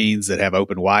home machines that have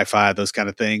open Wi-Fi, those kind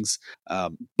of things.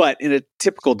 But in a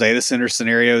typical data center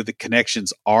scenario, the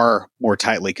connections are more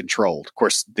tightly controlled. Of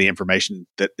course, the information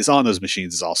that is on those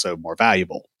machines is also more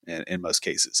valuable in most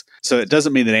cases. So it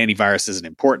doesn't mean that antivirus isn't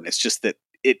important. It's just that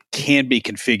it can be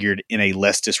configured in a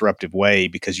less disruptive way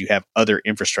because you have other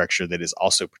infrastructure that is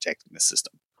also protecting the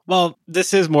system. Well,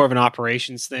 this is more of an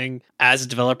operations thing. As a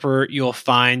developer, you'll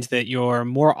find that you're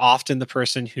more often the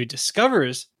person who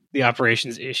discovers the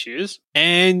operations issues,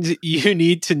 and you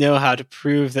need to know how to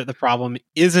prove that the problem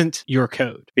isn't your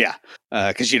code. Yeah,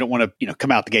 because you don't want to,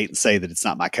 come out the gate and say that it's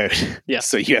not my code. Yeah.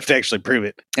 So you have to actually prove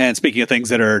it. And speaking of things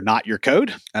that are not your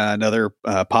code, another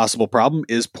possible problem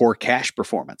is poor cache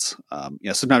performance.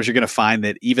 Sometimes you're going to find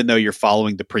that even though you're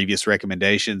following the previous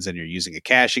recommendations and you're using a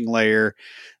caching layer,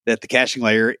 that the caching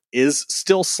layer is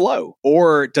still slow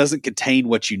or doesn't contain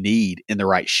what you need in the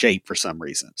right shape for some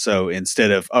reason. So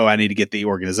instead of, I need to get the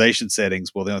organization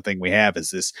settings, well, the only thing we have is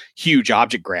this huge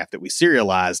object graph that we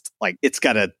serialized. Like, it's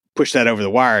got to push that over the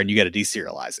wire and you got to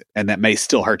deserialize it. And that may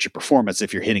still hurt your performance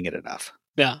if you're hitting it enough.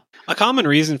 Yeah. A common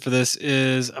reason for this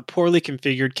is a poorly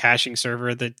configured caching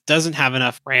server that doesn't have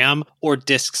enough RAM or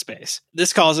disk space.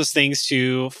 This causes things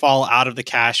to fall out of the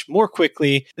cache more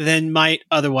quickly than might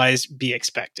otherwise be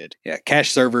expected. Yeah,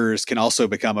 cache servers can also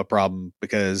become a problem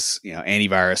because,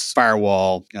 antivirus,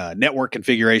 firewall, network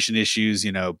configuration issues,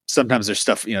 sometimes there's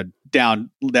stuff, down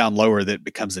lower that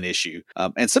becomes an issue.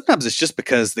 And sometimes it's just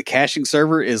because the caching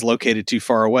server is located too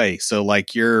far away. So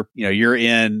like you're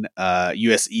in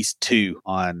US East 2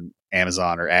 on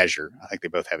Amazon or Azure. I think they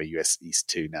both have a US East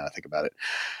 2 now that I think about it.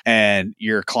 And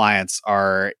your clients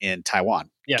are in Taiwan.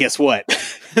 Yeah. Guess what?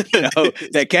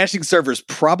 That caching server is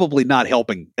probably not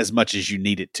helping as much as you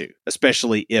need it to,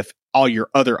 especially if all your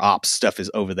other ops stuff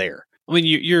is over there. I mean,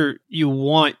 you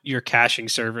want your caching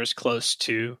servers close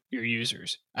to your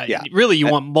users. Yeah, really, you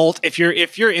want if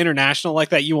you're international like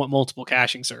that, you want multiple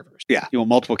caching servers. Yeah, you want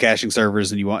multiple caching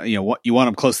servers, and you want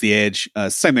them close to the edge.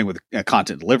 Same thing with a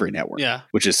content delivery network. Yeah,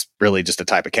 which is really just a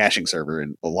type of caching server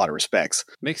in a lot of respects.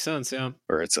 Makes sense. Yeah,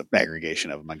 or it's an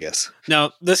aggregation of them, I guess.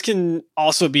 Now, this can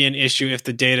also be an issue if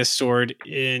the data stored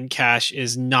in cache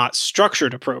is not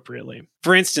structured appropriately.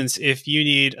 For instance, if you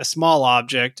need a small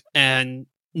object and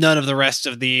none of the rest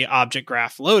of the object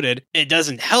graph loaded, it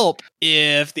doesn't help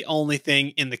if the only thing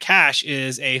in the cache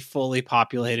is a fully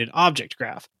populated object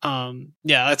graph.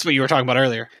 That's what you were talking about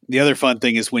earlier. The other fun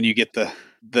thing is when you get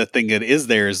the thing that is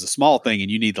there is the small thing and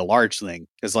you need the large thing.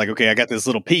 It's like, okay, I got this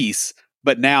little piece,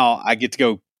 but now I get to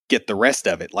go get the rest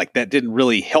of it. Like, that didn't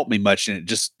really help me much, and it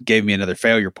just gave me another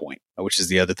failure point, which is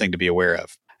the other thing to be aware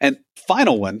of. And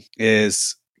final one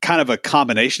is kind of a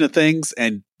combination of things,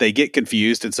 and they get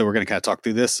confused. And so we're going to kind of talk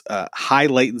through this. High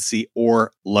latency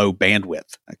or low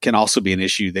bandwidth can also be an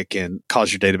issue that can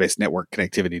cause your database network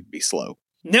connectivity to be slow.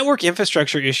 Network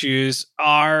infrastructure issues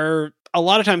are a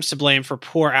lot of times to blame for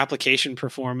poor application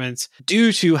performance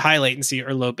due to high latency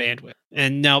or low bandwidth.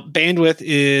 And now bandwidth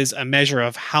is a measure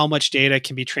of how much data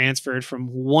can be transferred from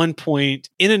one point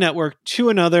in a network to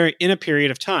another in a period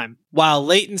of time, while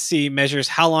latency measures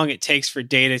how long it takes for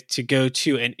data to go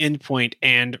to an endpoint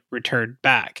and return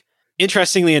back.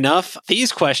 Interestingly enough,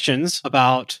 these questions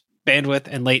about bandwidth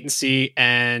and latency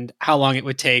and how long it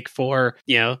would take for,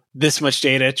 this much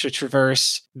data to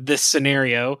traverse this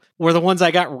scenario were the ones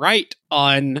I got right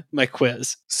on my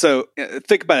quiz. So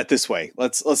think about it this way.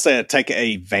 Let's say I take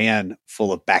a van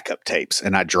full of backup tapes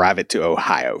and I drive it to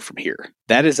Ohio from here.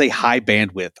 That is a high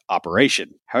bandwidth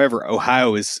operation. However,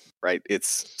 Ohio is, right,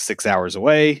 it's 6 hours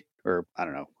away, or I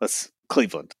don't know,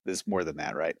 Cleveland is more than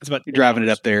that, right? It's about You're driving it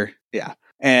up there. Yeah.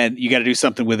 And you got to do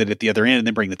something with it at the other end and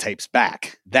then bring the tapes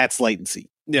back. That's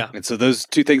latency. Yeah. And so those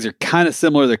two things are kind of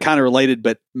similar. They're kind of related,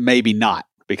 but maybe not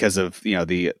because of,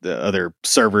 the other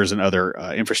servers and other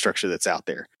infrastructure that's out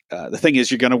there. The thing is,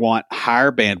 you're going to want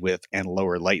higher bandwidth and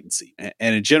lower latency.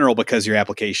 And in general, because your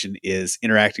application is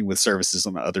interacting with services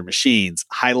on other machines,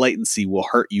 high latency will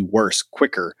hurt you worse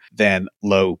quicker than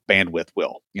low bandwidth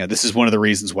will. This is one of the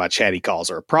reasons why chatty calls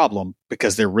are a problem,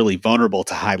 because they're really vulnerable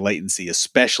to high latency,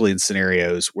 especially in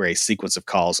scenarios where a sequence of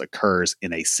calls occurs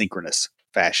in a synchronous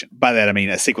fashion. By that, I mean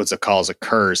a sequence of calls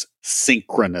occurs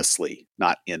synchronously,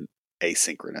 not in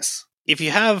asynchronous. If you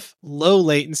have low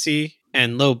latency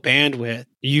and low bandwidth,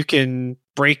 you can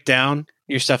break down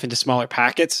your stuff into smaller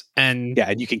packets, and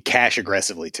you can cache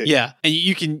aggressively too. Yeah, and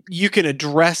you can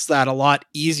address that a lot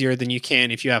easier than you can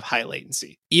if you have high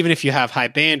latency. Even if you have high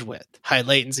bandwidth, high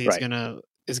latency is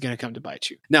going to come to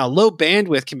bite you. Now, low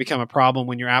bandwidth can become a problem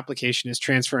when your application is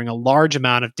transferring a large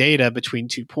amount of data between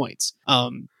 2 points.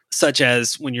 Such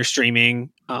as when you're streaming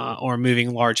or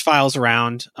moving large files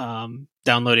around,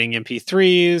 downloading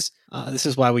MP3s. This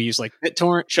is why we use like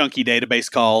BitTorrent. Chunky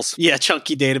database calls. Yeah,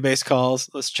 chunky database calls.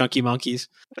 Those chunky monkeys.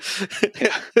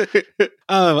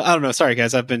 I don't know. Sorry,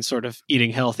 guys. I've been sort of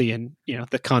eating healthy, and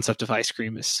the concept of ice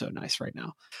cream is so nice right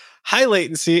now. High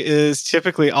latency is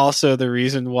typically also the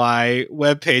reason why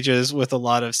web pages with a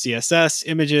lot of CSS,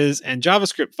 images, and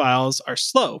JavaScript files are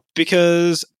slow,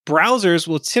 because browsers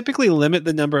will typically limit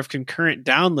the number of concurrent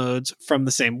downloads from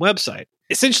the same website,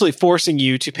 essentially forcing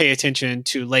you to pay attention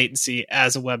to latency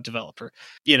as a web developer.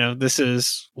 This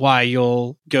is why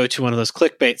you'll go to one of those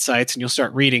clickbait sites and you'll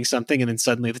start reading something and then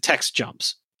suddenly the text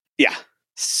jumps. Yeah.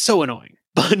 So annoying.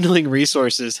 Bundling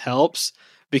resources helps,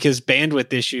 because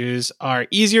bandwidth issues are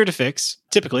easier to fix,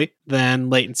 typically, than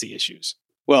latency issues.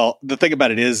 Well, the thing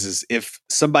about it is if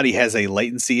somebody has a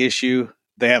latency issue,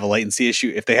 they have a latency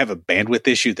issue. If they have a bandwidth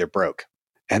issue, they're broke.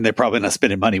 And they're probably not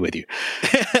spending money with you.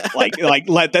 like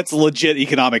that's a legit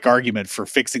economic argument for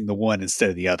fixing the one instead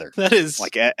of the other. That is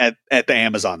like at the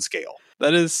Amazon scale.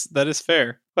 That is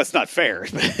fair. That's not fair,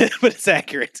 but it's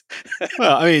accurate.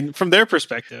 Well, I mean, from their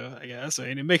perspective, I guess. I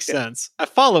mean, it makes sense. I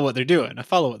follow what they're doing.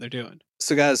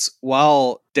 So guys,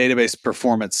 while database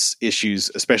performance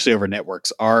issues, especially over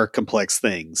networks, are complex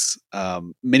things,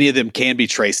 many of them can be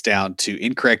traced down to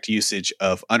incorrect usage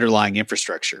of underlying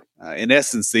infrastructure. In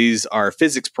essence, these are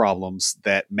physics problems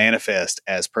that manifest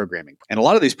as programming. And a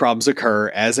lot of these problems occur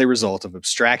as a result of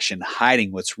abstraction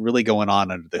hiding what's really going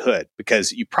on under the hood,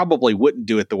 because you probably wouldn't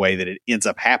do it the way that it ends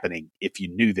up happening if you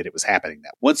knew that it was happening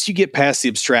that way. Once you get past the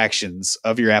abstractions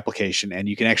of your application and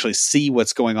you can actually see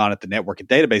what's going on at the network and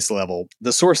database level,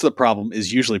 the source of the problem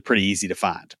is usually pretty easy to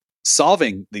find.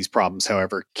 Solving these problems,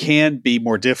 however, can be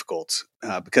more difficult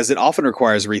because it often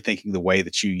requires rethinking the way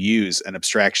that you use an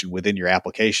abstraction within your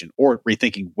application, or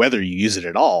rethinking whether you use it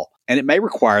at all. And it may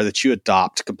require that you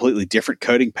adopt completely different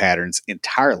coding patterns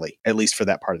entirely, at least for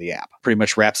that part of the app. Pretty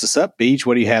much wraps us up. Beej,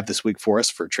 what do you have this week for us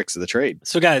for Tricks of the Trade?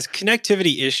 So guys,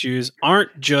 connectivity issues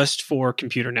aren't just for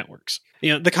computer networks.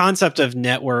 The concept of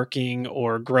networking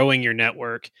or growing your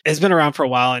network has been around for a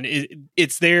while, and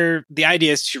it's there. The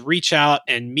idea is to reach out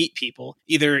and meet people,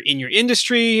 either in your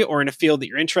industry or in a field that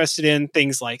you're interested in,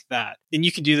 things like that. And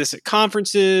you can do this at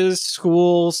conferences,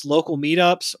 schools, local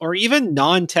meetups, or even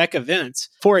non-tech events.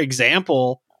 For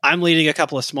example, I'm leading a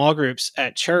couple of small groups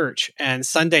at church, and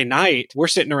Sunday night, we're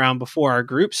sitting around before our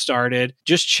group started,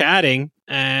 just chatting.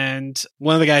 And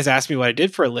one of the guys asked me what I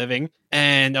did for a living.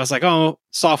 And I was like, oh,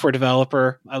 software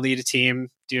developer. I lead a team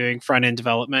doing front-end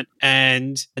development.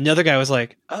 And another guy was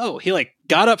like, oh, he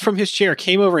got up from his chair,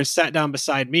 came over and sat down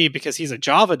beside me because he's a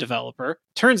Java developer.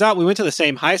 Turns out we went to the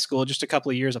same high school, just a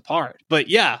couple of years apart. But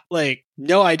yeah,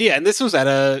 no idea. And this was at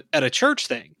a church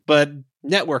thing, but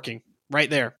networking. Right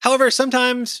there. However,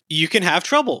 sometimes you can have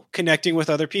trouble connecting with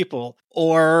other people,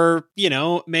 or,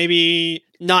 maybe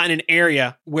not in an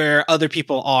area where other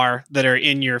people are that are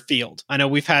in your field. I know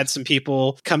we've had some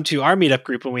people come to our meetup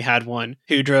group when we had one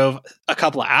who drove a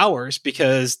couple of hours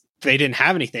because they didn't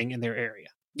have anything in their area.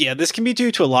 Yeah, this can be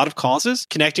due to a lot of causes.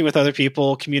 Connecting with other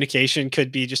people, communication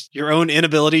could be just your own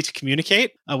inability to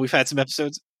communicate. We've had some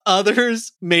episodes.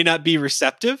 Others may not be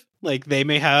receptive. They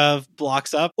may have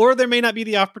blocks up, or there may not be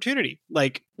the opportunity.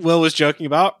 Like Will was joking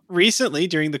about recently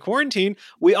during the quarantine,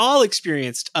 we all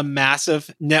experienced a massive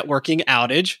networking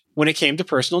outage when it came to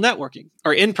personal networking,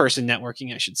 or in-person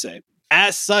networking, I should say.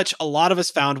 As such, a lot of us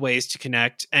found ways to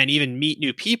connect and even meet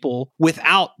new people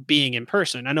without being in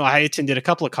person. I know I attended a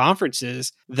couple of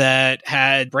conferences that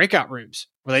had breakout rooms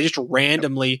where they just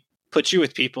randomly put you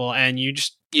with people and you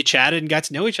chatted and got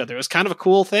to know each other. It was kind of a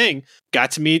cool thing.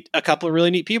 Got to meet a couple of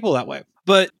really neat people that way.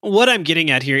 But what I'm getting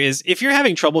at here is if you're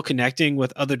having trouble connecting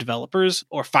with other developers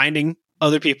or finding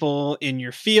other people in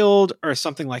your field or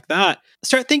something like that,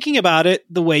 start thinking about it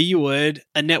the way you would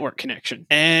a network connection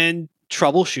and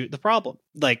troubleshoot the problem.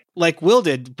 Like Will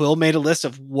did. Will made a list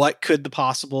of what could the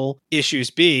possible issues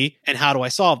be and how do I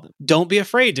solve them. Don't be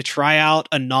afraid to try out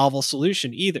a novel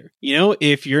solution either.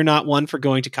 If you're not one for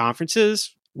going to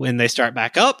conferences, when they start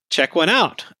back up, check one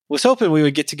out. Was hoping we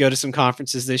would get to go to some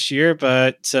conferences this year,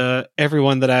 but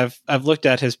everyone that I've looked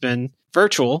at has been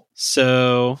virtual.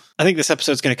 So I think this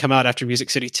episode's going to come out after Music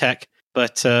City Tech.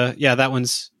 But yeah, that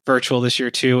one's virtual this year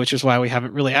too, which is why we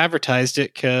haven't really advertised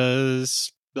it,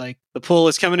 because the pool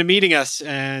is coming and meeting us,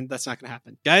 and that's not going to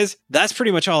happen. Guys, that's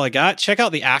pretty much all I got. Check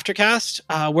out the Aftercast,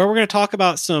 where we're going to talk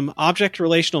about some object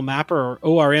relational mapper or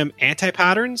ORM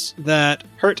anti-patterns that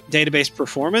hurt database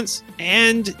performance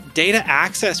and data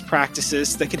access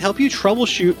practices that can help you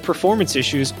troubleshoot performance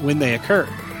issues when they occur.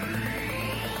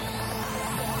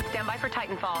 Stand by for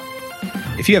Titanfall.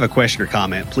 If you have a question or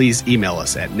comment, please email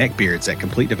us at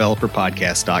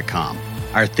neckbeards@completedeveloperpodcast.com.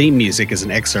 Our theme music is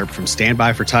an excerpt from Stand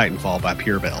By for Titanfall by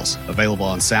Pure Bells, available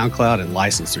on SoundCloud and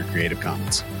licensed through Creative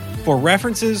Commons. For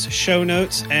references, show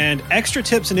notes, and extra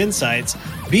tips and insights,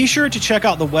 be sure to check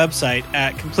out the website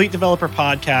at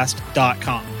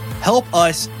completedeveloperpodcast.com. Help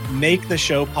us make the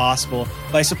show possible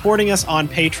by supporting us on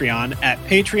Patreon at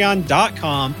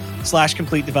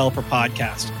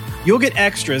patreon.com/completedeveloperpodcast. You'll get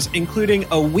extras, including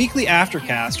a weekly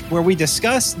aftercast where we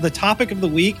discuss the topic of the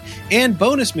week and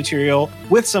bonus material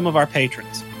with some of our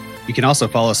patrons. You can also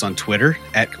follow us on Twitter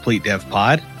at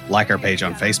CompleteDevPod, like our page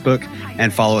on Facebook,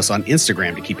 and follow us on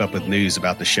Instagram to keep up with news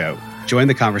about the show. Join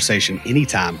the conversation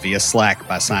anytime via Slack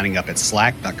by signing up at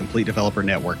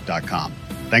slack.completedevelopernetwork.com.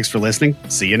 Thanks for listening.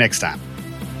 See you next time.